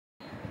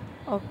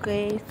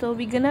Okay, so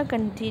we're gonna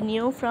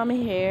continue from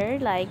here,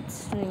 like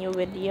this new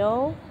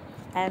video,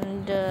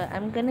 and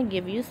I'm gonna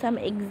give you some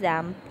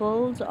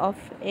examples of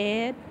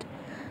it.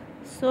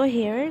 So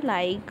here,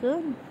 like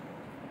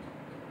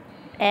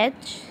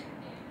HCl.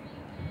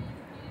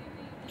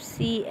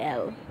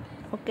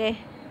 Okay,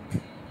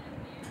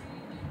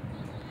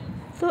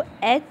 so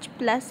H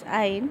plus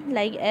ion,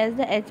 like as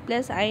the H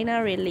plus ion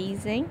are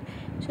releasing,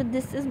 so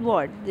this is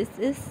what? This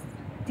is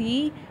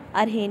the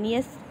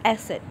Arrhenius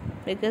acid,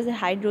 because the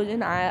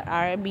hydrogen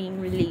are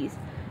being released.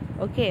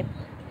 Okay,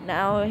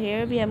 now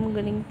here we am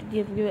going to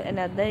give you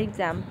another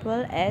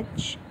example,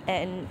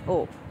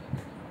 HNO.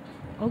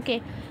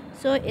 Okay,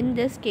 so in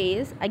this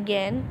case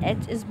again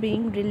H is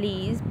being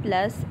released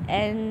plus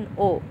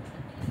NO.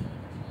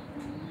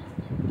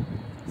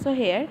 So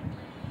here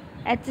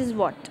H is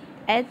what?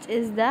 H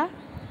is the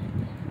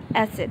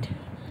acid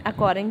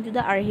according to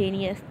the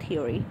Arrhenius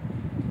theory.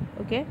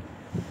 Okay,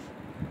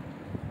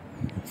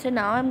 so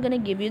now I'm gonna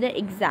give you the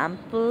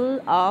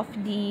example of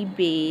the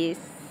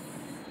base.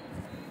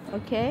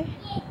 Okay,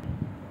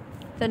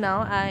 so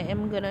now I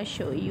am gonna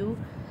show you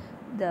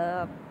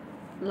the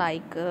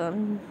like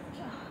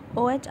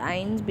OH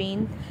ions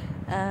being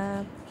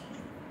uh,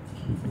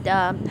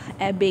 the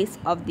base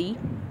of the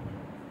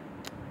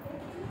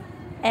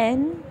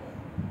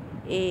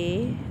NaOH.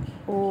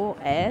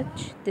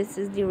 This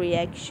is the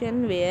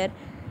reaction where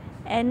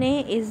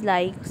Na is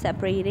like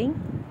separating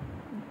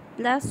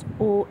plus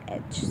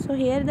OH. So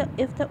here the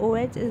if the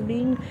OH is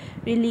being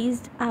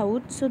released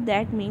out, so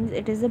that means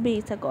it is a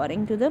base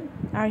according to the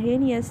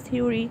Arrhenius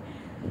theory.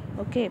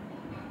 Okay,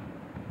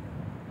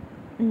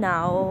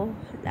 now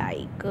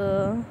like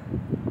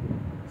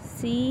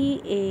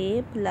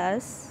Ca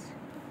plus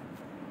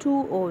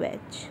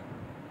 2OH.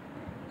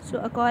 So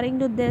according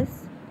to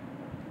this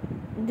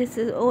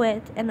is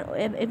OH, and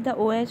if the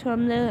OH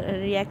from the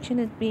reaction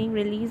is being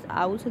released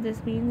out, so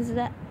this means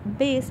the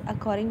base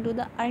according to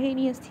the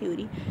Arrhenius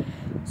theory.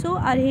 So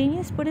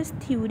Arrhenius put his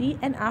theory,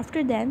 and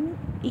after then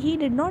he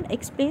did not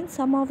explain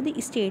some of the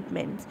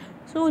statements.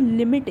 So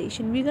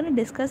limitation, we're going to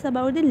discuss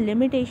about the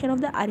limitation of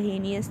the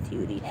Arrhenius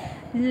theory.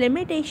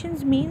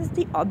 Limitations means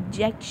the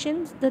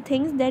objections, the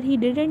things that he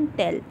didn't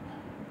tell.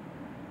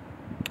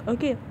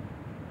 Okay,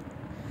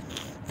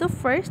 so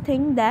first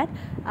thing that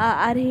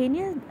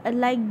Arrhenius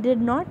did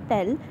not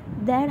tell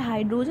that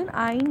hydrogen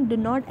ion do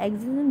not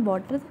exist in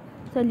water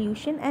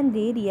solution and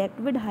they react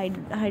with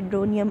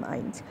hydronium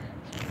ions.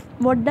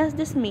 What does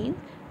this mean?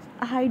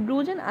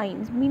 Hydrogen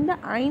ions mean the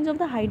ions of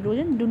the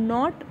hydrogen do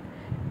not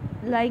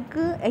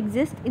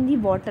exist in the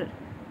water,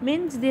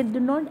 means they do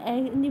not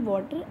act in the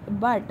water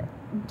but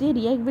they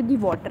react with the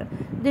water.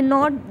 They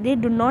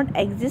do not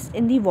exist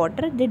in the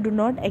water, they do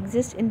not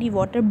exist in the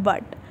water,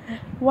 but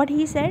what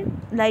he said,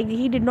 like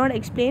he did not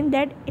explain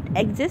that it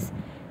exists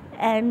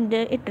and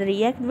it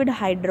reacts with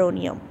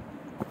hydronium,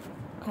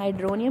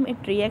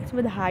 it reacts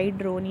with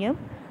hydronium.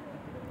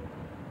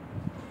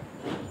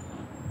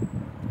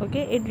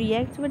 Okay, it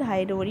reacts with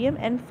hydronium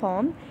and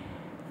form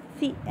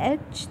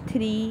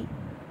CH3O.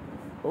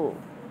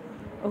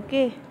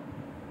 Okay,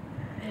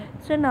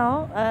 so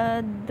now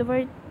the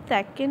word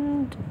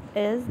second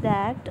is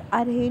that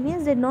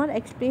Arrhenius did not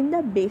explain the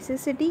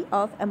basicity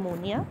of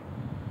ammonia,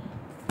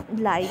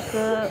 like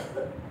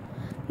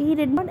he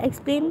did not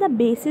explain the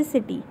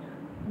basicity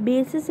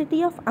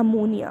of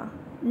ammonia,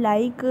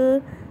 like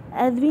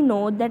as we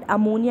know that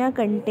ammonia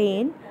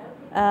contain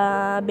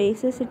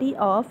basicity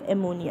of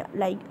ammonia,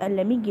 like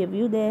let me give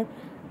you the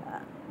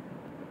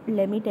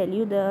let me tell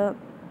you the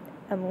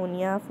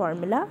ammonia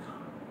formula.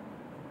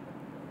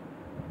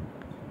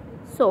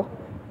 So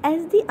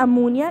as the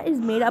ammonia is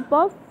made up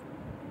of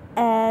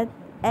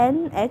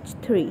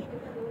NH3,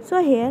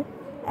 so here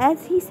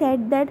as he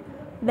said that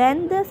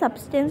when the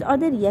substance or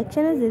the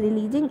reaction is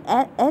releasing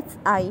H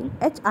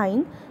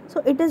ion,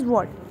 so it is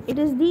what? It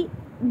is the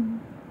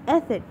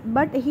acid,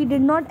 but he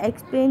did not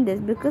explain this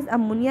because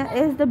ammonia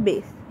is the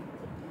base.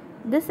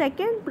 The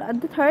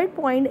third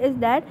point is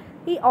that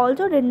he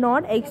also did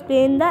not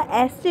explain the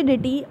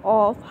acidity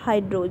of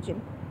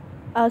hydrogen.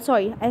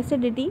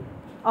 Acidity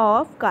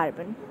of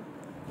carbon.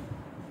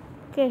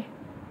 Okay,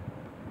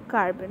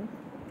 carbon.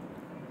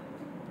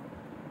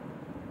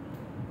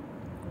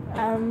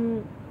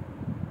 Um,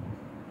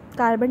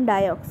 Carbon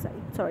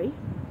dioxide. Sorry,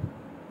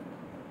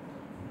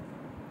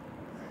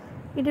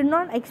 he did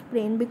not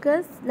explain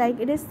because like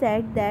it is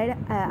said that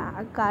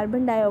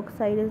carbon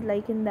dioxide is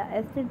like in the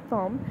acid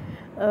form,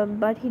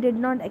 but he did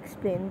not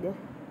explain this.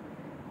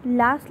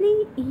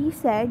 Lastly, he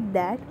said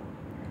that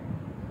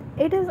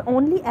it is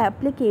only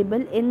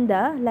applicable in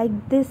the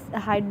like this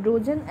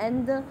hydrogen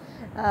and the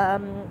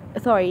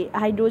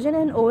hydrogen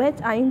and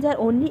OH ions are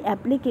only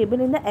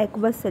applicable in the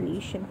aqueous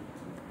solution.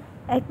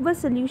 Aqueous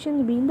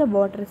solution being the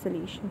water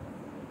solution.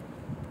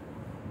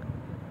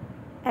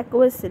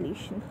 Aqueous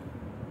solution.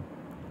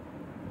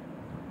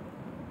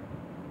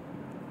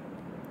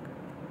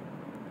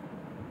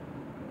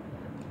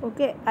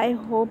 Okay, I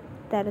hope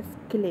that is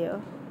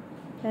clear,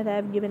 that I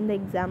have given the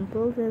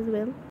examples as well.